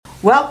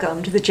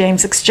Welcome to the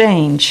James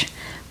Exchange.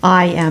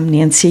 I am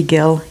Nancy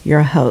Gill,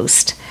 your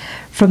host.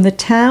 From the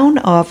town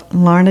of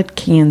Larned,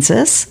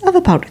 Kansas, of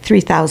about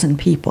 3,000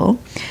 people,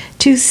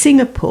 to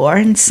Singapore,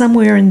 and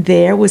somewhere in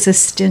there was a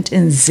stint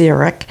in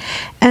Zurich,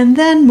 and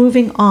then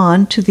moving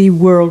on to the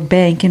World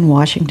Bank in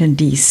Washington,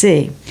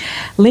 D.C.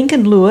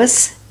 Lincoln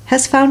Lewis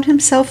has found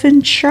himself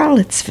in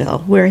Charlottesville,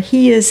 where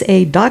he is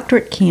a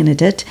doctorate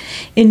candidate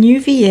in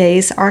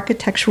UVA's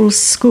architectural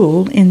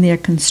school in their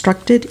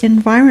Constructed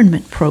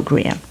Environment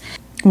program.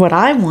 What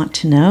I want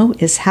to know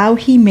is how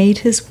he made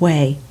his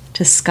way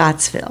to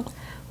Scottsville.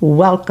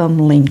 Welcome,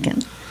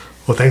 Lincoln.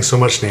 Well, thanks so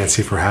much,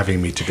 Nancy, for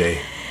having me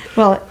today.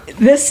 Well,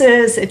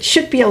 it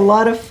should be a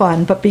lot of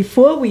fun, but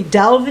before we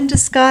delve into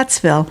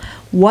Scottsville,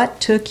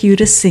 what took you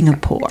to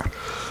Singapore?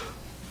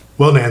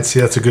 Well, Nancy,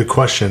 that's a good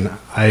question.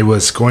 I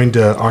was going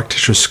to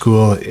architecture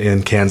school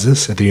in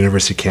Kansas, at the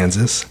University of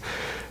Kansas,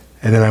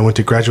 and then I went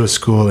to graduate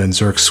school in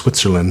Zurich,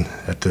 Switzerland,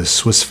 at the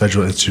Swiss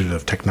Federal Institute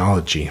of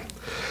Technology.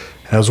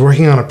 And I was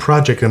working on a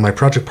project, and my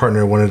project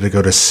partner wanted to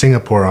go to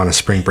Singapore on a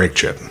spring break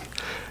trip.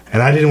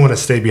 And I didn't want to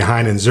stay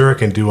behind in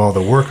Zurich and do all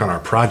the work on our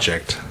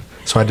project,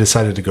 so I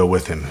decided to go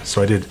with him.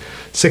 So I did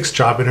 6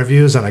 job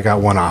interviews, and I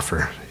got 1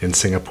 offer in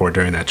Singapore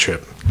during that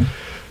trip.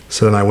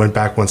 So then I went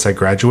back once I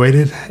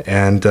graduated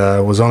and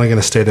was only going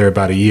to stay there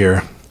about a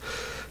year.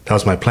 That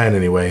was my plan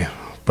anyway,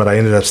 but I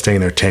ended up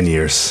staying there 10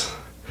 years,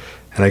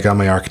 and I got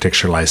my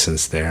architecture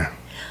license there.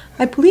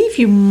 I believe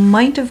you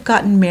might have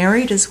gotten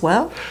married as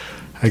well?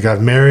 I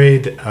got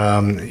married,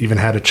 even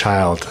had a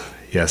child,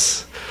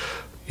 yes.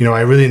 You know,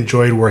 I really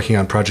enjoyed working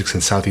on projects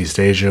in Southeast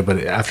Asia,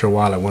 but after a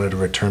while I wanted to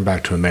return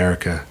back to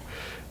America.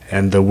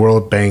 And the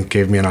World Bank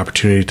gave me an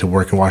opportunity to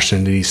work in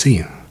Washington,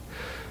 D.C.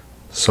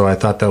 So I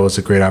thought that was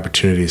a great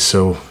opportunity.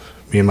 So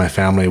me and my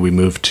family, we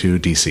moved to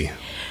D.C.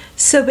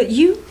 But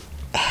you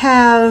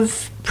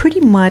have pretty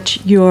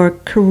much your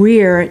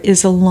career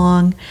is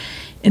along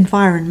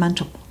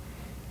environmental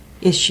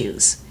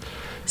issues.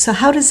 So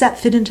how does that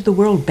fit into the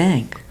World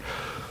Bank?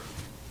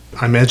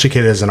 I'm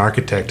educated as an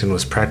architect and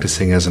was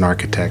practicing as an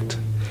architect.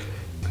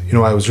 You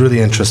know, I was really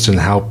interested in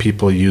how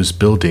people use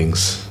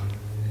buildings,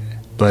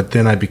 but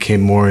then I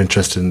became more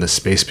interested in the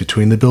space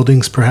between the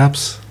buildings,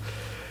 perhaps.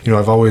 You know,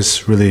 I've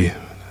always really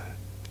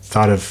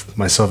thought of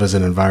myself as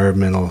an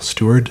environmental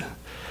steward.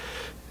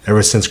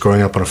 Ever since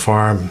growing up on a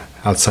farm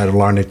outside of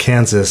Larned,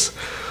 Kansas,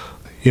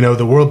 you know,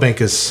 the World Bank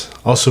is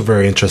also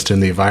very interested in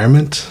the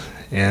environment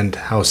and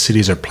how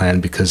cities are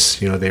planned because,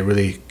 you know, they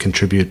really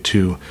contribute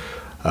to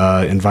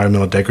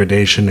environmental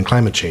degradation and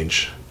climate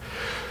change.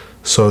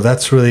 So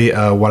that's really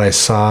what I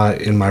saw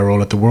in my role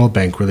at the World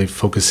Bank, really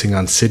focusing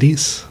on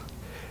cities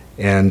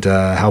and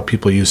how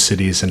people use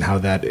cities and how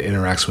that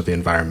interacts with the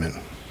environment.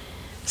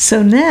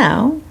 So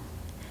now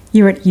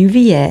you're at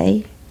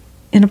UVA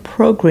in a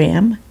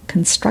program,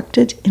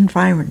 Constructed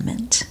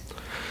Environment.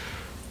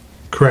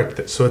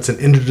 Correct. So it's an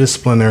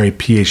interdisciplinary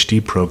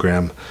PhD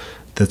program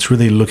that's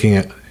really looking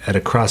at a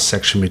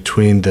cross-section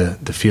between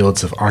the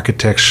fields of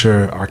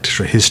architecture,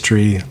 architectural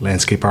history,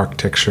 landscape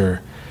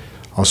architecture,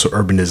 also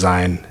urban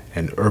design,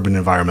 and urban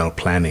environmental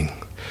planning.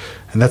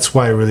 And that's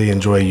why I really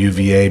enjoy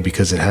UVA,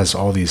 because it has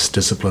all these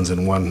disciplines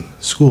in one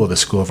school, the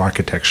School of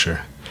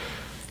Architecture.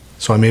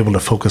 So I'm able to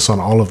focus on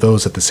all of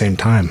those at the same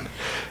time.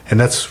 And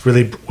that's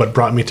really what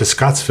brought me to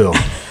Scottsville.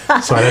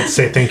 So I'd have to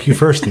say thank you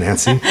first,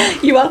 Nancy.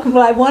 You're welcome.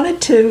 Well, I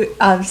wanted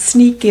to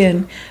sneak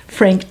in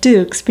Frank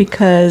Dukes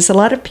because a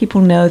lot of people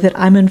know that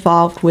I'm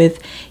involved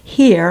with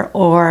HERE,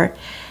 or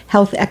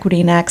Health, Equity,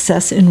 and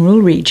Access in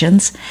Rural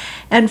Regions.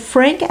 And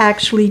Frank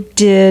actually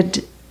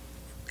did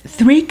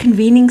 3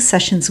 convening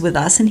sessions with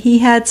us, and he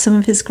had some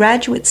of his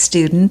graduate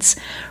students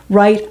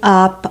write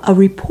up a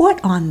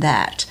report on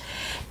that.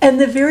 And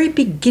the very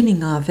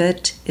beginning of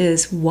it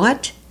is,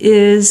 what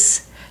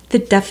is the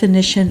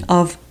definition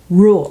of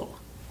rural?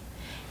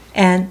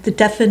 And the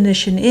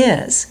definition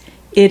is,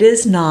 it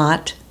is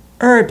not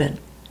urban.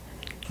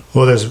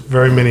 Well, there's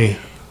very many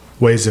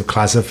ways of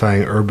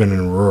classifying urban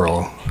and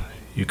rural.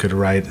 You could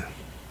write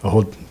a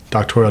whole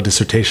doctoral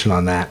dissertation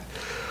on that.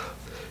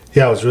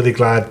 Yeah, I was really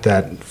glad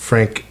that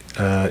Frank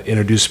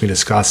introduced me to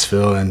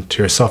Scottsville and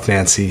to yourself,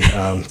 Nancy,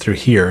 through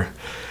HERE.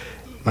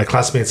 My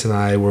classmates and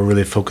I were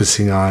really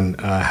focusing on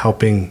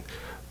helping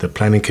the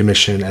Planning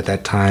Commission at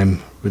that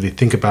time really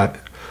think about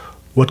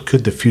what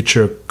could the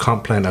future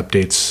comp plan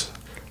updates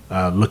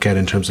look at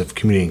in terms of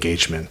community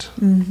engagement.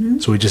 Mm-hmm.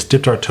 So we just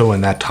dipped our toe in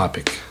that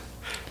topic.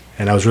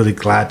 And I was really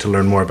glad to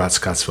learn more about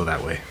Scottsville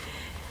that way.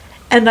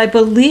 And I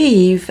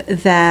believe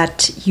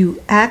that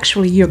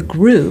your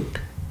group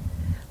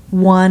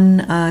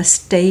won a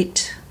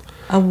state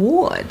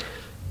award.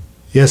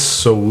 Yes,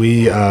 so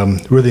we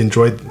really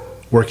enjoyed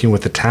working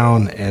with the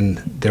town, and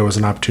there was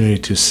an opportunity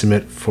to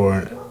submit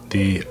for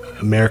the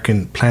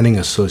American Planning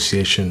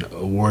Association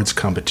Awards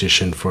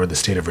competition for the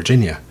state of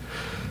Virginia.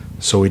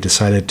 So we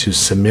decided to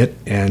submit,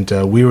 and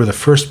we were the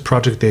first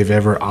project they've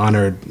ever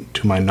honored,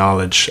 to my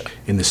knowledge,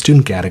 in the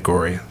student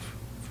category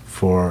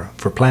for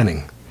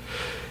planning.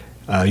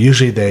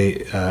 Usually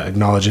they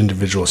acknowledge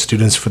individual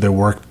students for their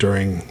work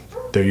during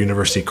their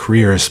university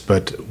careers,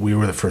 but we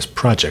were the first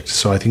project.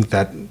 So I think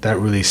that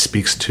really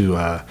speaks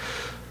to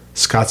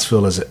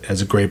Scottsville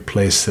as a great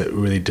place that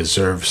really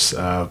deserves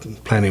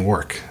planning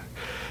work.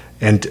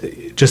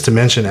 And just to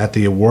mention, at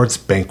the awards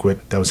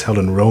banquet that was held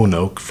in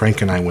Roanoke,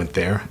 Frank and I went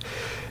there,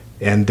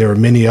 and there were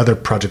many other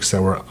projects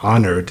that were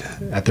honored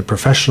at the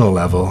professional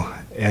level,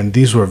 and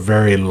these were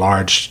very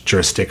large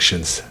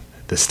jurisdictions.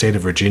 The state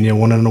of Virginia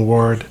won an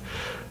award,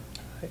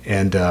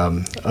 and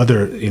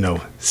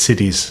other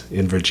cities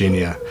in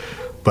Virginia,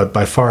 but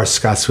by far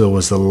Scottsville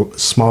was the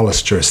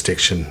smallest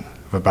jurisdiction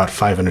of about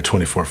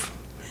 524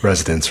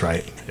 residents,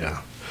 right?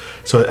 Yeah.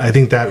 So I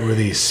think that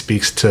really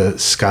speaks to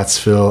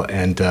Scottsville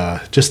and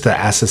just the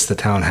assets the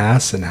town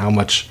has and how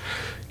much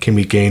can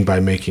be gained by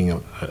making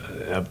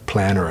a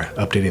plan or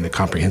updating the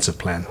comprehensive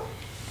plan.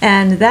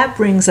 And that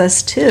brings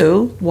us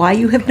to why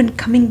you have been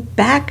coming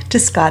back to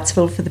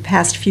Scottsville for the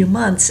past few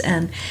months.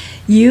 And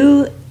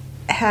you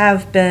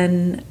have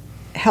been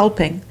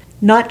helping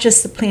not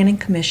just the Planning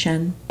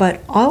Commission,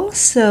 but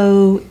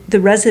also the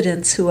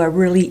residents who are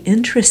really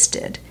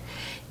interested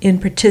in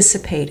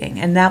participating.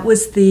 And that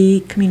was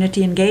the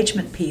community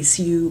engagement piece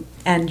you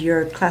and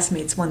your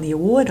classmates won the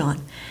award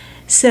on.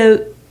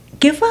 So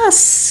give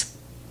us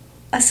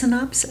a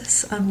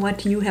synopsis on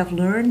what you have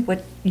learned,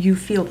 what you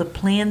feel the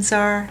plans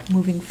are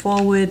moving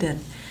forward.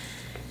 And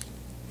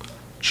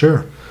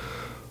Sure.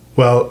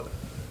 Well,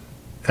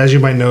 as you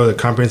might know, the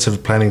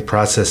comprehensive planning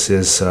process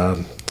is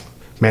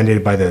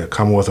mandated by the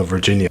Commonwealth of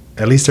Virginia.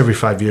 At least every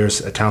 5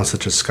 years, a town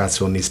such as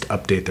Scottsville needs to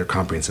update their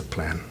comprehensive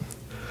plan.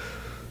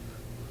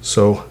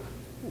 So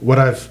what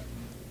I've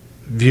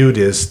viewed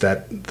is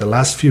that the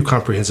last few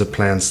comprehensive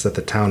plans that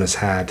the town has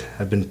had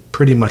have been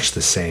pretty much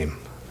the same.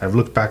 I've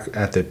looked back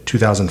at the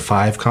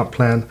 2005 comp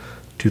plan,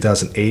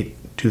 2008,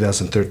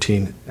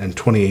 2013, and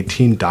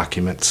 2018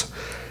 documents,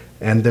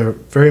 and they're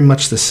very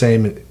much the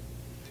same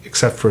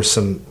except for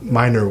some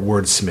minor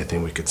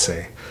wordsmithing, we could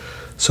say.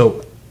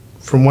 So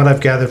from what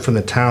I've gathered from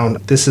the town,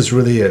 this is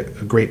really a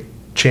great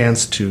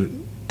chance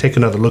to take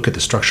another look at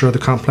the structure of the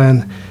comp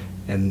plan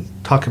and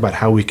talk about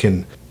how we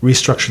can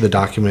restructure the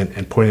document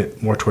and point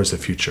it more towards the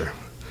future.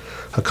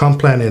 A comp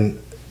plan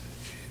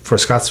for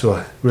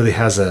Scottsville really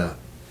has a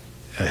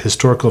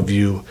historical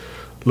view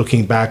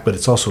looking back, but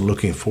it's also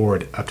looking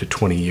forward up to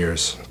 20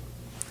 years.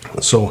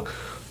 So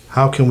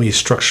how can we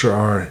structure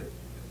our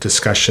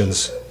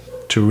discussions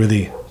to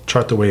really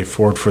chart the way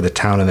forward for the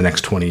town in the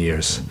next 20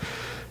 years?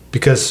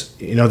 Because,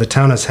 the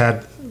town has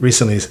had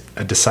recently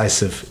a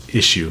decisive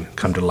issue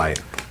come to light,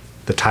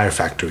 the tire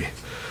factory.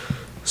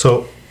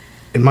 So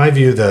in my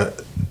view,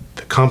 the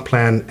comp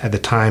plan at the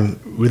time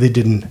really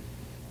didn't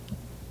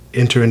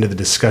enter into the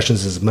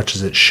discussions as much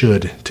as it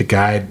should to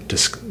guide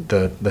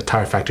the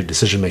tire factory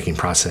decision-making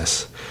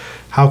process.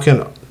 How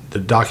can the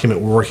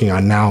document we're working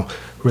on now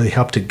really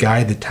help to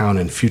guide the town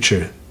in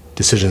future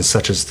decisions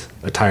such as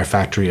a tire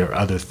factory or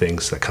other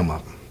things that come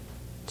up?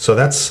 So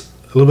that's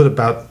a little bit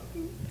about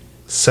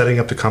setting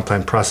up the comp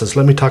plan process.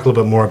 Let me talk a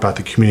little bit more about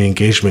the community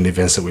engagement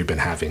events that we've been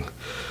having.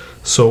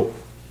 So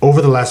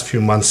over the last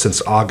few months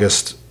since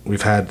August,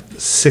 we've had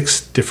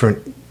 6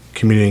 different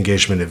community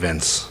engagement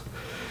events.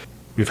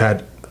 We've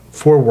had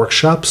 4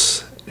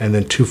 workshops and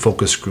then 2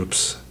 focus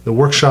groups. The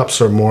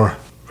workshops are more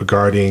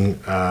regarding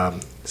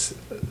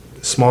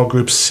small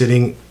groups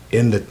sitting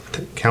in the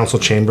council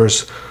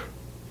chambers,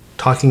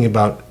 talking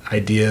about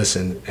ideas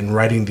and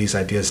writing these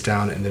ideas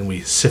down, and then we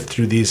sift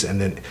through these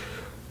and then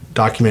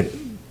document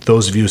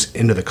those views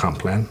into the comp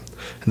plan.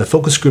 And the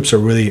focus groups are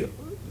really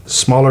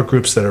smaller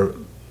groups that are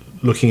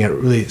looking at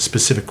really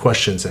specific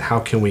questions and how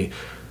can we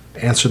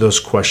answer those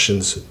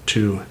questions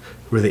to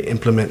really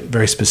implement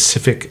very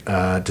specific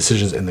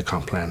decisions in the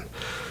comp plan.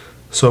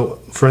 So,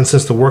 for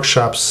instance, the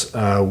workshops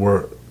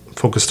were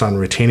focused on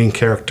retaining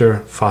character,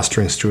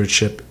 fostering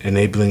stewardship,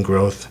 enabling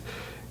growth,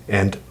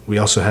 and we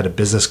also had a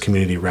business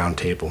community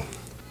roundtable.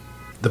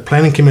 The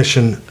Planning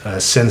Commission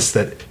sensed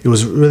that it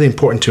was really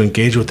important to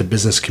engage with the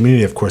business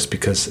community, of course,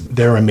 because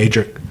they're a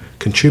major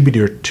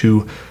contributor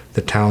to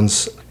the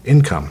town's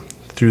income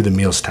through the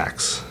meals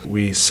tax.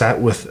 We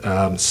sat with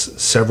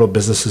several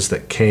businesses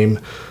that came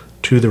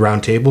to the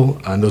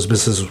roundtable, and those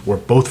businesses were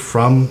both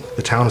from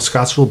the town of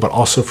Scottsville, but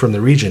also from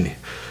the region,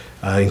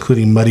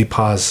 including Muddy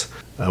Paws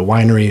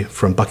Winery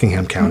from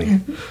Buckingham County.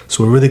 Mm-hmm.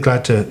 So we're really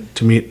glad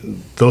to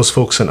meet those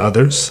folks and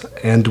others,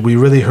 and we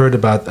really heard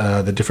about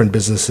the different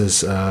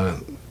businesses'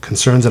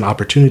 concerns and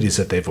opportunities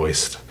that they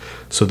voiced.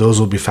 So those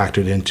will be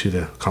factored into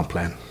the comp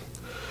plan.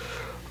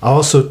 I'll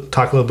also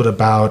talk a little bit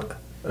about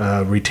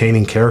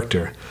retaining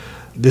character.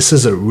 This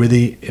is a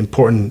really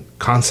important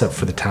concept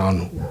for the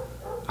town,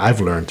 I've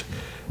learned.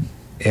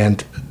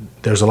 And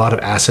there's a lot of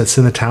assets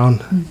in the town,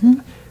 mm-hmm.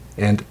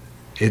 and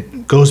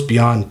it goes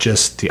beyond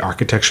just the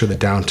architecture of the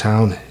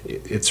downtown.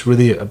 It's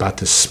really about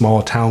this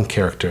small town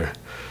character.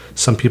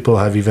 Some people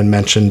have even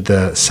mentioned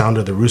the sound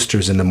of the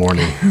roosters in the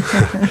morning.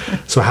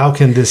 So how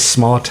can this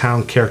small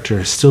town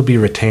character still be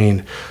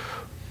retained,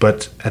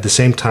 but at the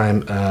same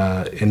time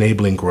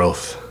enabling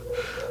growth?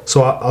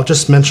 So I'll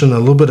just mention a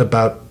little bit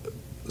about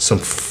some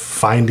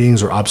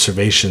findings or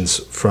observations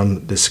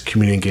from this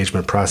community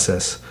engagement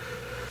process.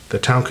 The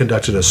town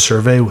conducted a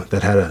survey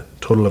that had a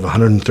total of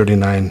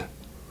 139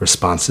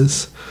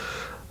 responses.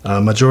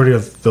 A majority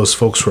of those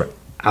folks were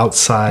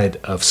outside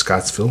of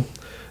Scottsville,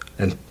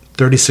 and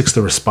 36 of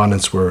the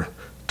respondents were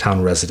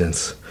town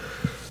residents.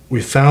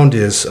 We found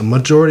is a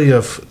majority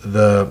of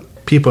the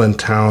people in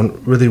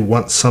town really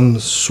want some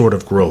sort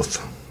of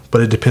growth,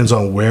 but it depends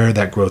on where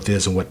that growth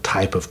is and what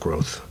type of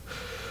growth.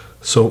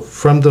 So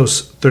from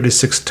those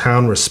 36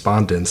 town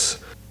respondents,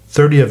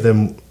 30 of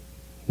them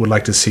would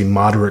like to see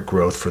moderate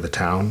growth for the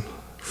town.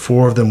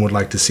 4 of them would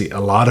like to see a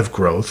lot of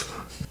growth,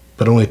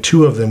 but only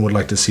 2 of them would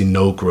like to see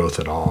no growth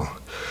at all.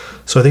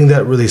 So I think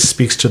that really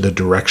speaks to the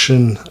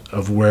direction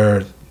of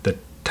where the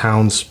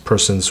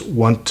townspersons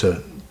want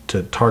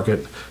to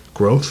target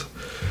growth.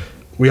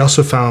 We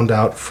also found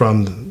out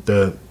from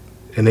the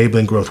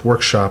Enabling Growth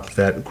Workshop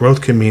that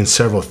growth can mean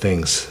several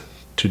things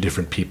to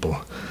different people.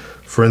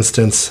 For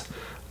instance,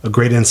 a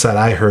great insight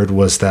I heard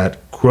was that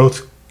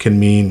growth can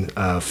mean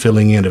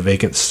filling in a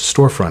vacant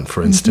storefront,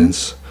 for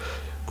instance.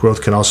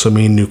 Growth can also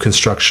mean new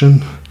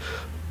construction,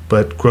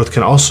 but growth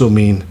can also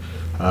mean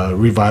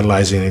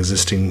revitalizing an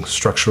existing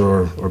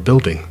structure or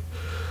building.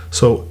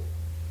 So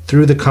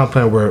through the comp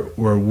plan,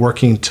 we're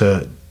working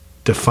to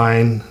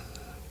define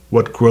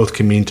what growth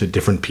can mean to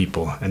different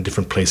people and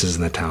different places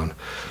in the town.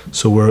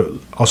 So we're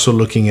also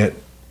looking at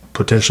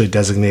potentially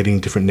designating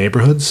different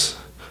neighborhoods.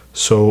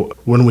 So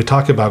when we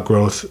talk about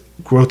growth,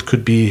 growth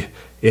could be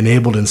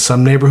enabled in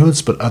some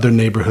neighborhoods, but other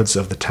neighborhoods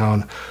of the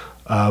town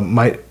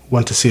might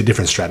want to see a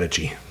different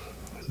strategy.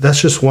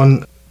 That's just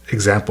one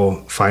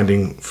example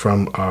finding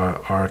from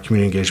our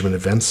community engagement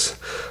events.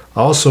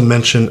 I'll also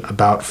mention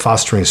about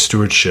fostering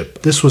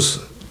stewardship. This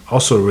was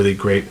also a really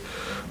great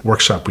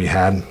workshop we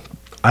had.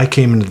 I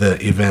came into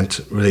the event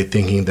really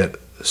thinking that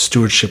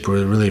stewardship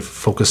would really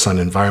focus on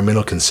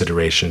environmental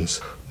considerations.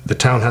 The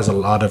town has a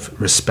lot of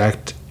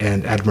respect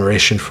and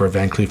admiration for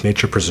Van Cleef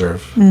Nature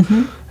Preserve,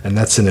 and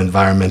that's an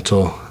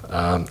environmental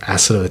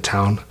asset of the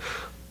town.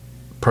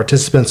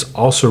 Participants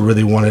also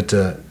really wanted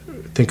to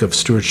think of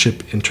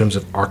stewardship in terms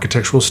of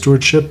architectural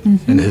stewardship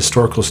and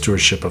historical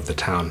stewardship of the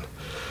town.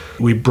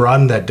 We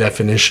broadened that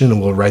definition,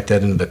 and we'll write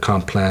that into the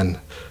comp plan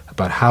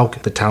about how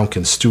the town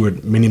can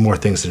steward many more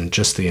things than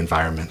just the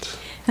environment.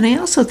 And I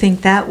also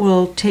think that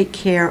will take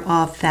care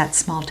of that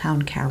small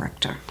town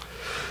character.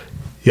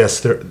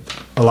 Yes,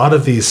 a lot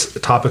of these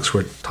topics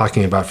we're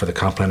talking about for the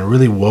comp plan are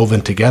really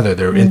woven together.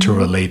 They're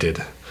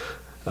interrelated.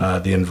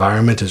 The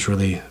environment is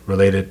really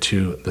related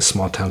to the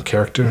small town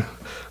character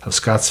of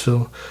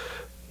Scottsville.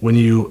 When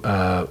you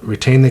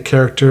retain the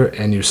character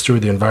and you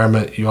steward the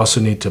environment, you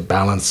also need to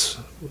balance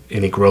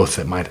any growth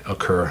that might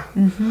occur.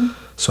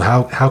 So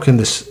how can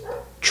this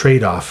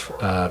trade-off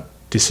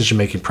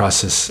decision-making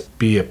process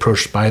be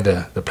approached by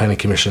the Planning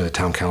Commission and the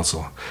Town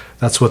Council?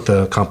 That's what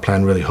the comp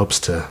plan really hopes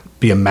to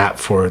be a map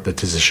for the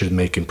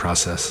decision-making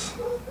process.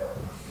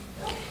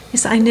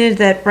 Yes, I know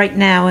that right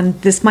now,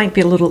 and this might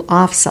be a little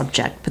off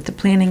subject, but the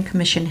Planning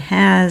Commission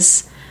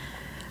has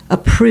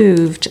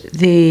approved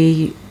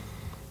the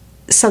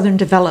Southern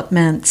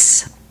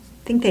Development's,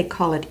 I think they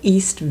call it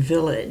East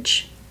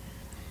Village,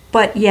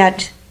 but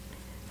yet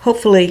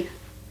hopefully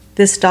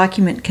this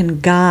document can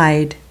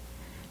guide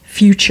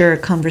future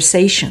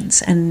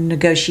conversations and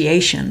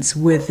negotiations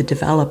with the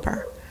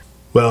developer.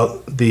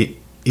 Well, the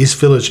East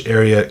Village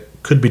area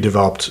could be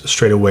developed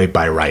straight away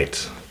by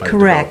right by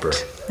Correct. the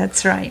developer.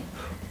 That's right.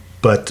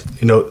 But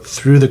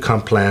through the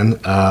comp plan,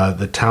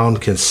 the town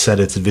can set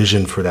its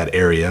vision for that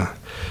area,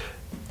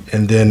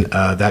 and then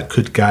that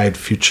could guide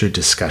future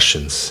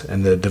discussions.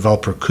 And the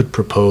developer could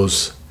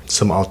propose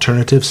some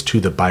alternatives to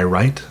the by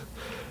right,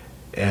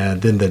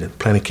 and then the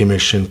Planning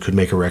Commission could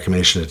make a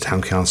recommendation to the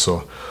Town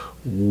Council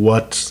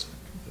what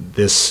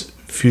this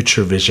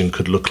future vision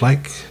could look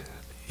like.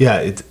 Yeah,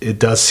 it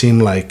does seem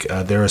like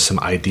there are some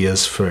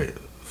ideas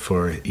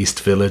for East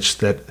Village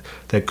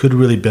that could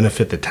really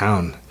benefit the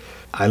town.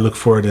 I look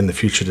forward in the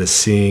future to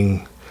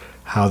seeing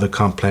how the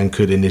comp plan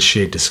could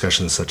initiate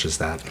discussions such as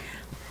that.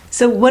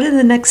 So what are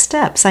the next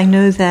steps? I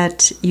know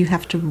that you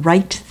have to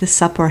write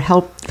this up or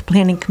help the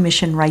Planning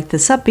Commission write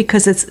this up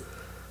because it's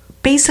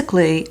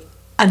basically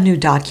a new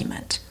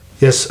document.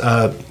 Yes,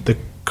 the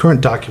current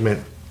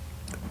document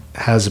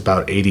has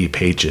about 80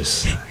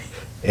 pages,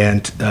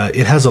 and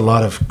it has a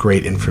lot of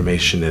great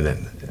information in it,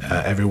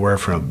 everywhere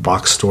from a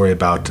box story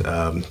about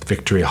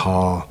Victory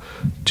Hall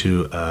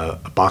to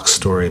a box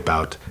story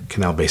about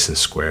Canal Basin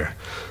Square.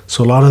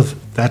 So a lot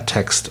of that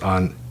text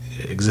on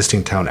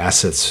existing town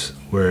assets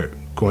we're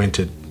going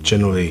to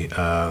generally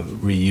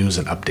reuse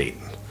and update.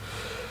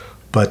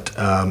 But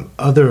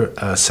other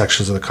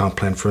sections of the comp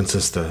plan, for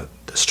instance, the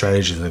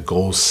strategy and the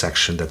goals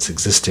section that's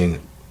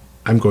existing,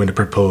 I'm going to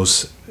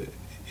propose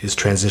is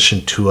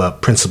transition to a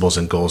principles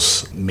and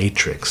goals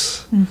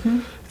matrix.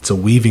 It's a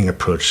weaving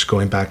approach,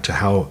 going back to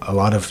how a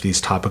lot of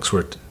these topics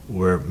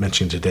we're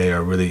mentioning today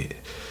are really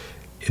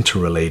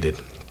interrelated.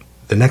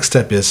 The next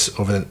step is,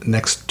 over the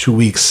next 2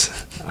 weeks,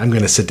 I'm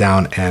going to sit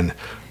down and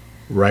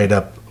write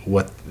up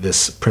what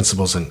this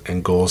principles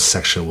and goals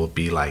section will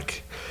be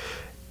like.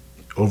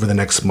 Over the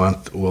next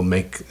month, we'll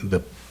make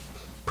the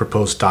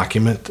proposed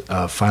document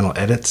final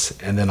edits,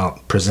 and then I'll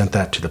present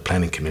that to the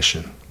Planning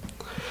Commission.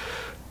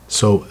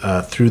 So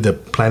through the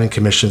Planning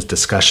Commission's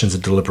discussions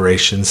and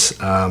deliberations,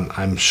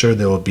 I'm sure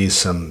there will be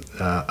some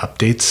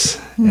updates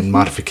and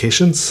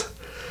modifications,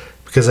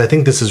 because I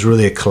think this is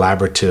really a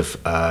collaborative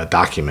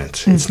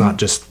document. It's not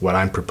just what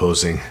I'm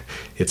proposing.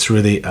 It's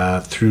really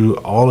through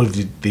all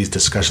of these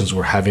discussions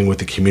we're having with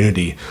the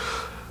community,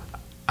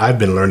 I've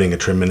been learning a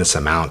tremendous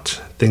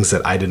amount, things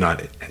that I did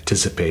not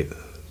anticipate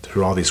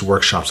through all these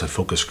workshops and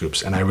focus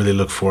groups. And I really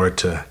look forward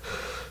to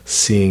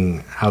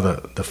seeing how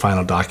the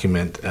final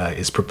document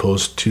is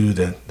proposed to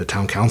the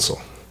town council.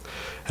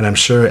 And I'm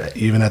sure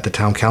even at the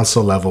town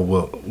council level,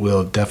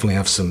 we'll definitely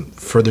have some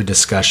further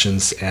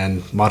discussions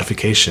and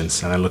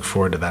modifications, and I look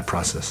forward to that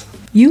process.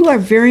 You are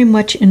very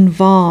much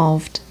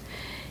involved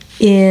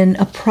in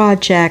a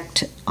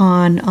project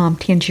on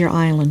Tangier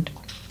Island.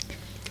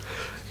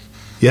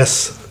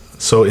 Yes.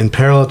 So in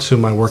parallel to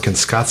my work in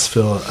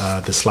Scottsville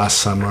this last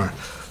summer,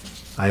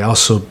 I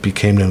also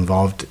became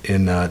involved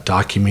in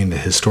documenting the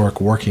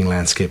historic working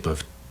landscape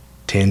of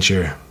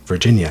Tangier,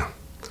 Virginia.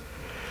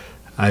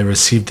 I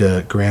received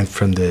a grant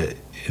from the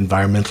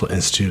Environmental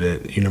Institute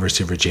at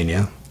University of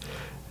Virginia,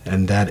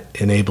 and that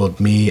enabled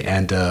me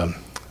and a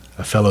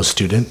fellow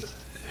student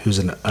who's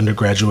an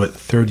undergraduate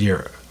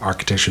third-year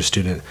architecture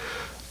student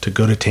to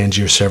go to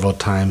Tangier several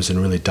times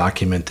and really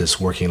document this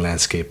working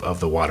landscape of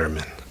the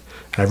watermen.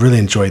 And I've really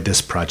enjoyed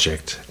this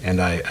project, and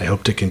I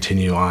hope to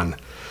continue on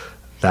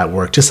that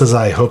work, just as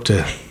I hope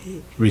to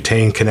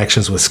retain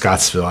connections with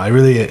Scottsville. I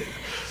really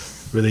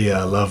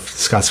love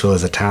Scottsville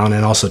as a town,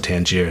 and also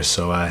Tangier.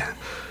 So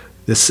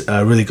this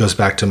really goes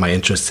back to my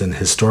interest in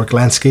historic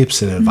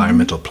landscapes and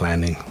environmental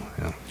planning.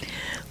 Yeah.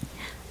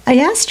 I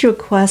asked you a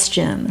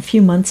question a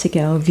few months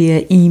ago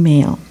via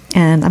email,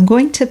 and I'm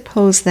going to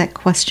pose that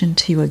question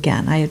to you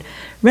again. I had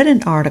read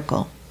an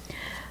article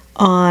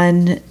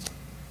on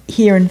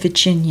here in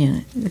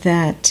Virginia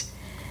that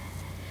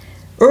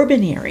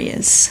urban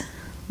areas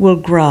will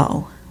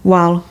grow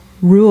while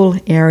rural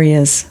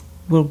areas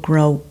will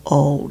grow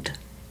old.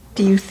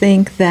 Do you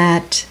think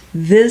that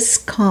this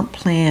comp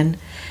plan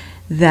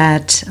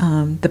that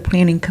the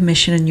Planning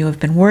Commission and you have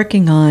been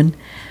working on,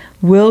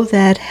 will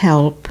that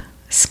help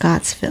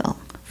Scottsville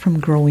from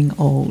growing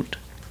old?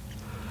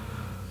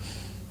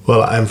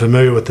 Well, I'm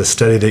familiar with the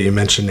study that you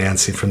mentioned,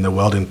 Nancy, from the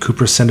Weldon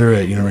Cooper Center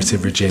at University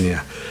of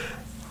Virginia.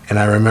 And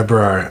I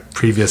remember our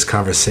previous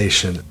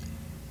conversation.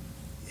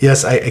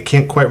 Yes, I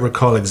can't quite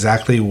recall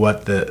exactly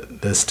what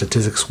the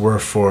statistics were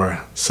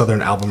for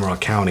southern Albemarle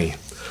County,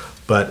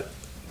 but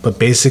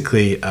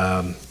basically,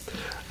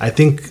 I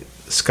think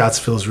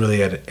Scottsville is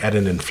really at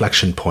an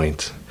inflection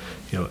point.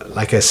 You know,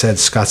 like I said,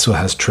 Scottsville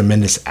has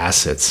tremendous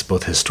assets,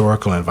 both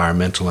historical,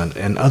 environmental,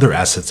 and other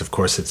assets. Of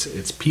course,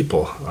 its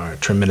people are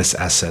tremendous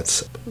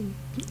assets.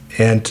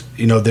 And,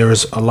 you know, there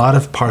is a lot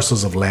of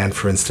parcels of land,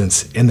 for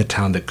instance, in the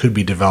town that could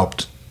be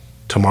developed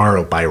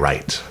tomorrow by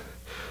right.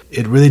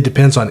 It really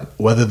depends on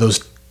whether those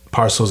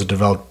parcels are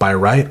developed by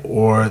right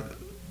or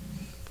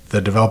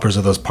the developers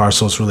of those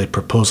parcels really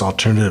propose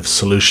alternative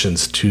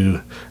solutions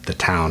to the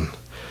town.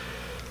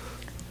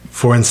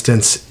 For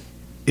instance,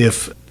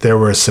 if there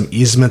were some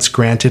easements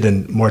granted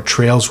and more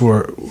trails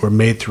were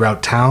made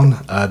throughout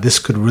town, this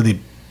could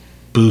really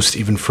boost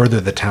even further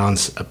the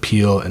town's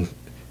appeal in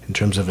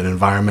terms of an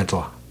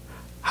environmental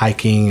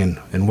hiking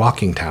and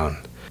walking town.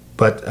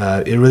 But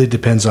it really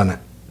depends on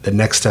the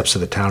next steps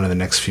of the town in the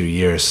next few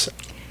years.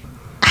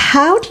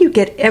 How do you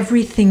get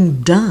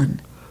everything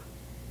done?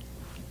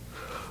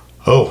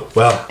 Oh,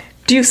 well.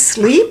 Do you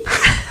sleep?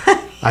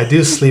 I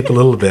do sleep a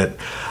little bit.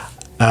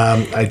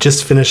 I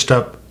just finished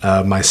up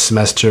my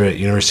semester at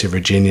University of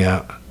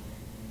Virginia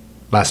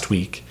last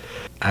week.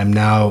 I'm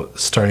now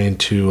starting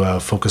to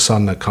focus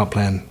on the comp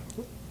plan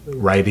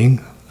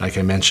writing, like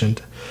I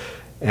mentioned.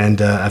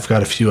 And I've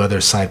got a few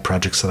other side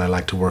projects that I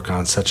like to work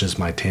on, such as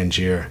my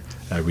Tangier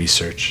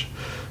research.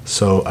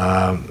 So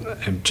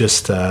I'm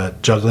just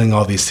juggling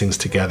all these things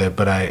together,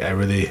 but I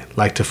really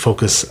like to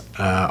focus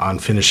on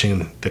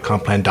finishing the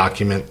comp plan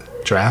document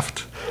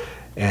draft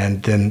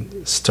and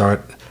then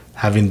start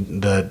having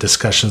the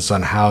discussions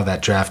on how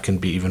that draft can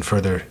be even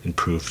further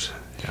improved.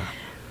 Yeah.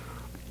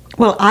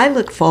 Well, I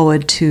look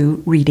forward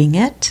to reading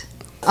it.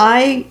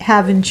 I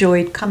have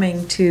enjoyed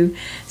coming to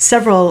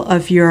several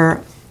of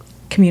your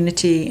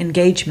community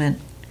engagement.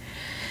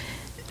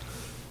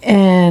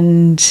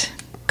 And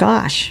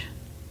gosh,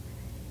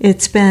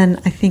 it's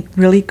been, I think,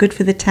 really good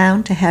for the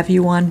town to have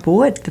you on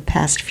board the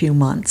past few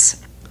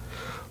months.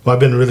 Well, I've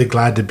been really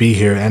glad to be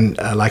here. And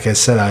like I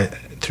said,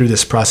 through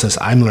this process,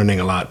 I'm learning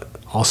a lot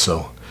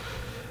also,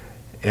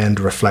 and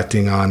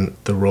reflecting on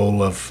the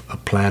role of a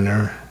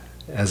planner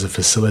as a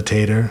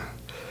facilitator,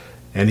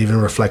 and even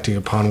reflecting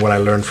upon what I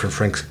learned from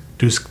Frank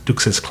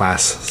Dukes'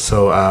 class.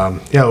 So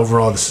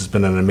overall, this has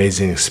been an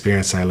amazing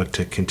experience, and I look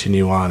to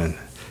continue on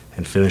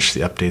and finish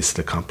the updates to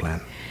the comp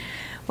plan.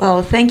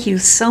 Well, thank you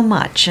so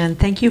much, and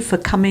thank you for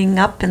coming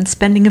up and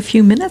spending a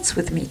few minutes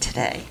with me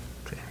today.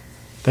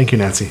 Thank you,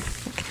 Nancy.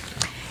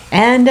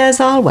 And as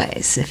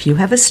always, if you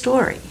have a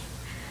story,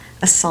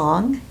 a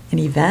song, an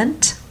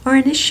event, or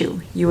an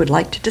issue you would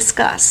like to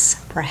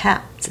discuss,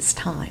 perhaps it's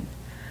time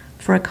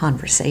for a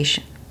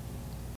conversation.